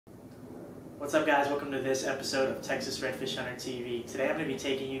What's up, guys? Welcome to this episode of Texas Redfish Hunter TV. Today I'm going to be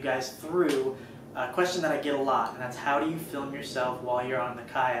taking you guys through a question that I get a lot, and that's how do you film yourself while you're on the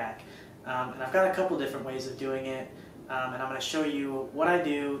kayak? And I've got a couple different ways of doing it, and I'm going to show you what I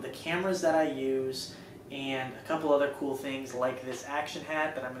do, the cameras that I use, and a couple other cool things like this action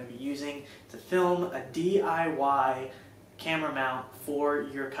hat that I'm going to be using to film a DIY camera mount for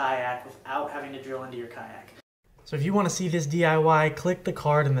your kayak without having to drill into your kayak. So if you want to see this DIY, click the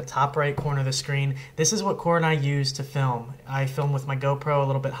card in the top right corner of the screen. This is what Cora and I use to film. I film with my GoPro a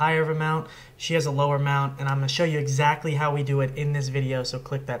little bit higher of a mount. She has a lower mount, and I'm going to show you exactly how we do it in this video, so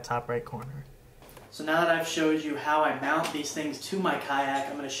click that top right corner. So now that I've showed you how I mount these things to my kayak,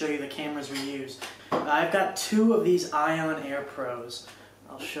 I'm going to show you the cameras we use. I've got two of these Ion Air Pros.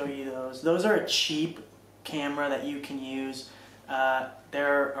 I'll show you those. Those are a cheap camera that you can use.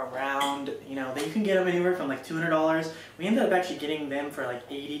 They're around, you can get them anywhere from like $200. We ended up actually getting them for like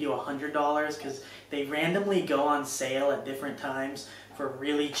 $80 to $100 because they randomly go on sale at different times for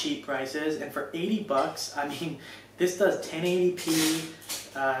really cheap prices. And for 80 bucks, I mean, this does 1080p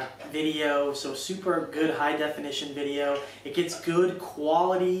video, so super good high definition video. It gets good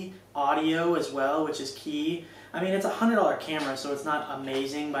quality audio as well, which is key. I mean, it's a $100 camera, so it's not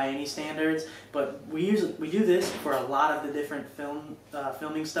amazing by any standards, but we do this for a lot of the different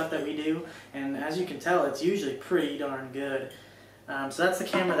filming stuff that we do, and as you can tell, it's usually pretty darn good. So that's the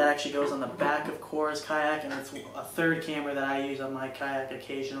camera that actually goes on the back of Cora's kayak, and it's a third camera that I use on my kayak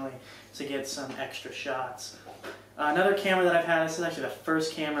occasionally to get some extra shots. Another camera that I've had, this is actually the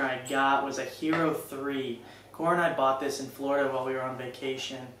first camera I got, was a Hero 3. Cora and I bought this in Florida while we were on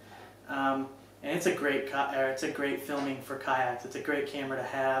vacation. And it's a great filming for kayaks. It's a great camera to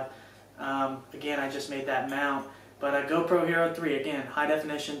have. Again, I just made that mount. But a GoPro Hero 3, again, high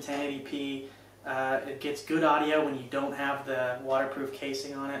definition, 1080p. It gets good audio when you don't have the waterproof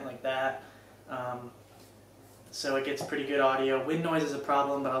casing on it like that. So it gets pretty good audio. Wind noise is a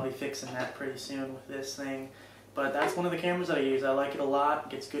problem, but I'll be fixing that pretty soon with this thing. But that's one of the cameras that I use. I like it a lot.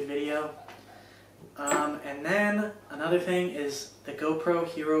 It gets good video. And then another thing is the GoPro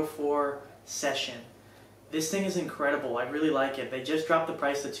Hero 4 Session. This thing is incredible. I really like it. They just dropped the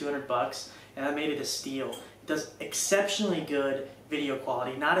price to 200 bucks, and that made it a steal. It does exceptionally good video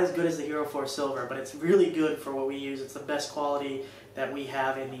quality. Not as good as the Hero 4 Silver, but it's really good for what we use. It's the best quality that we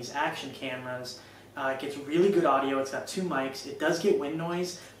have in these action cameras. It gets really good audio. It's got two mics. It does get wind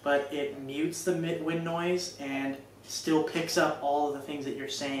noise, but it mutes the wind noise and still picks up all of the things that you're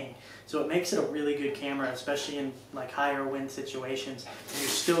saying. So it makes it a really good camera, especially in like higher wind situations. You're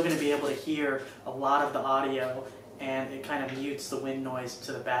still going to be able to hear a lot of the audio, and it kind of mutes the wind noise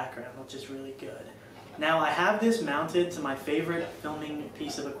to the background, which is really good. Now I have this mounted to my favorite filming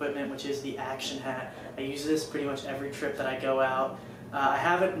piece of equipment, which is the action hat. I use this pretty much every trip that I go out. I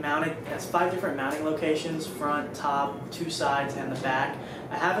have it mounted, it has 5 different mounting locations: front, top, 2 sides, and the back.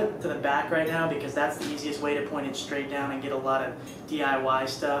 I have it to the back right now because that's the easiest way to point it straight down and get a lot of DIY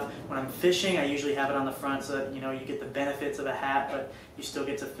stuff. When I'm fishing, I usually have it on the front so that you get the benefits of a hat, but you still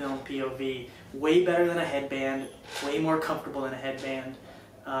get to film POV. Way better than a headband, way more comfortable than a headband,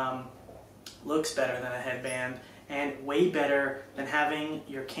 looks better than a headband, and way better than having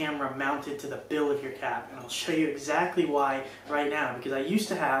your camera mounted to the bill of your cap. And I'll show you exactly why right now, because I used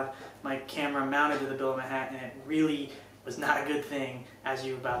to have my camera mounted to the bill of my hat, and it really was not a good thing, as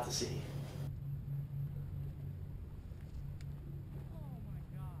you're about to see. Oh my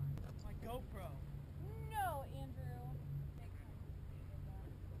god, my GoPro. No, Andrew.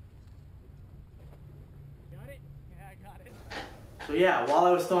 Got it? Yeah, I got it. So yeah, while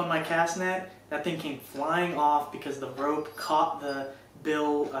I was throwing my cast net, that thing came flying off because the rope caught the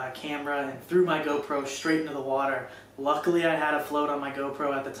bill camera and threw my GoPro straight into the water. Luckily I had a float on my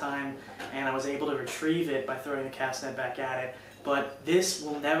GoPro at the time, and I was able to retrieve it by throwing the cast net back at it. But this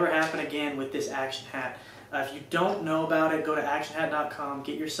will never happen again with this action hat. If you don't know about it, go to actionhat.com,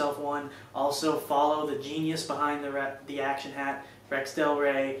 get yourself one. Also follow the genius behind the action hat, Rex Del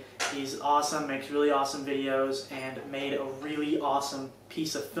Rey. He's awesome, makes really awesome videos, and made a really awesome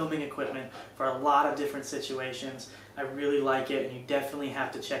piece of filming equipment for a lot of different situations. I really like it, and you definitely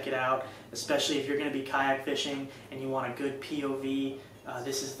have to check it out, especially if you're going to be kayak fishing and you want a good POV.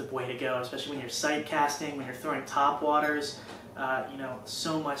 This is the way to go, especially when you're sight casting, when you're throwing top waters.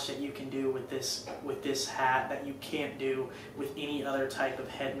 So much that you can do with this hat that you can't do with any other type of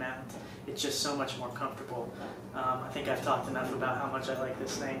head mount. It's just so much more comfortable. I think I've talked enough about how much I like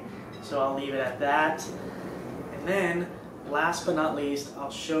this thing, so I'll leave it at that. And then, last but not least,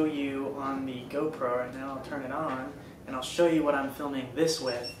 I'll show you on the GoPro right now. I'll turn it on, and I'll show you what I'm filming this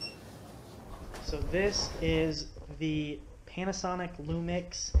with. So this is the Panasonic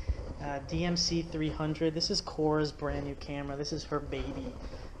Lumix DMC 300. This is Cora's brand new camera. This is her baby.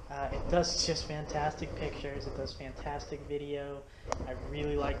 It does just fantastic pictures. It does fantastic video. I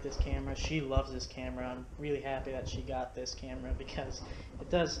really like this camera. She loves this camera. I'm really happy that she got this camera because it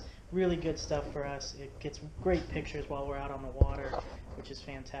does really good stuff for us. It gets great pictures while we're out on the water, which is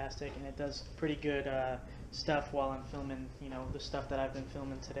fantastic, and it does pretty good stuff while I'm filming, you know, the stuff that I've been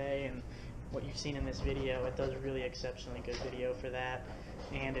filming today and what you've seen in this video. It does really exceptionally good video for that,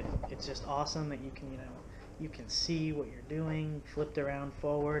 and it's just awesome that you can, you know, you can see what you're doing, flipped around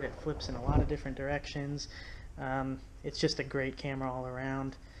forward. It flips in a lot of different directions. It's just a great camera all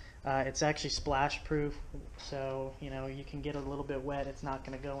around. It's actually splash proof, so you know you can get a little bit wet. It's not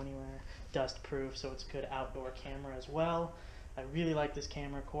going to go anywhere. Dust proof, so it's a good outdoor camera as well. I really like this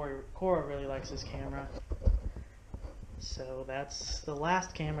camera. Cora really likes this camera. So that's the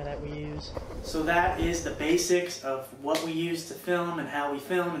last camera that we use. So that is the basics of what we use to film and how we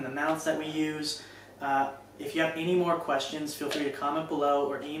film and the mounts that we use. If you have any more questions, feel free to comment below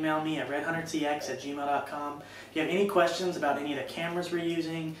or email me at redhuntertx@gmail.com. If you have any questions about any of the cameras we're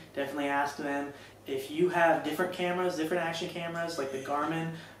using, definitely ask them. If you have different cameras, different action cameras like the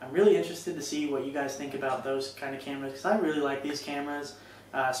Garmin, I'm really interested to see what you guys think about those kind of cameras because I really like these cameras,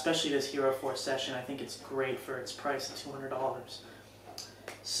 especially this Hero 4 Session. I think it's great for its price of $200.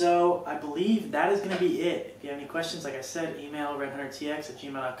 So I believe that is going to be it. If you have any questions, like I said, email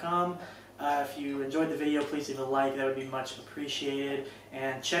redhuntertx@gmail.com. If you enjoyed the video, please leave a like. That would be much appreciated.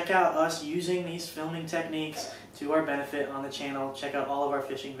 And check out us using these filming techniques to our benefit on the channel. Check out all of our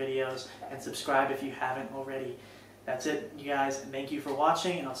fishing videos and subscribe if you haven't already. That's it, you guys. Thank you for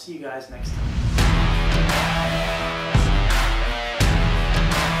watching, and I'll see you guys next time.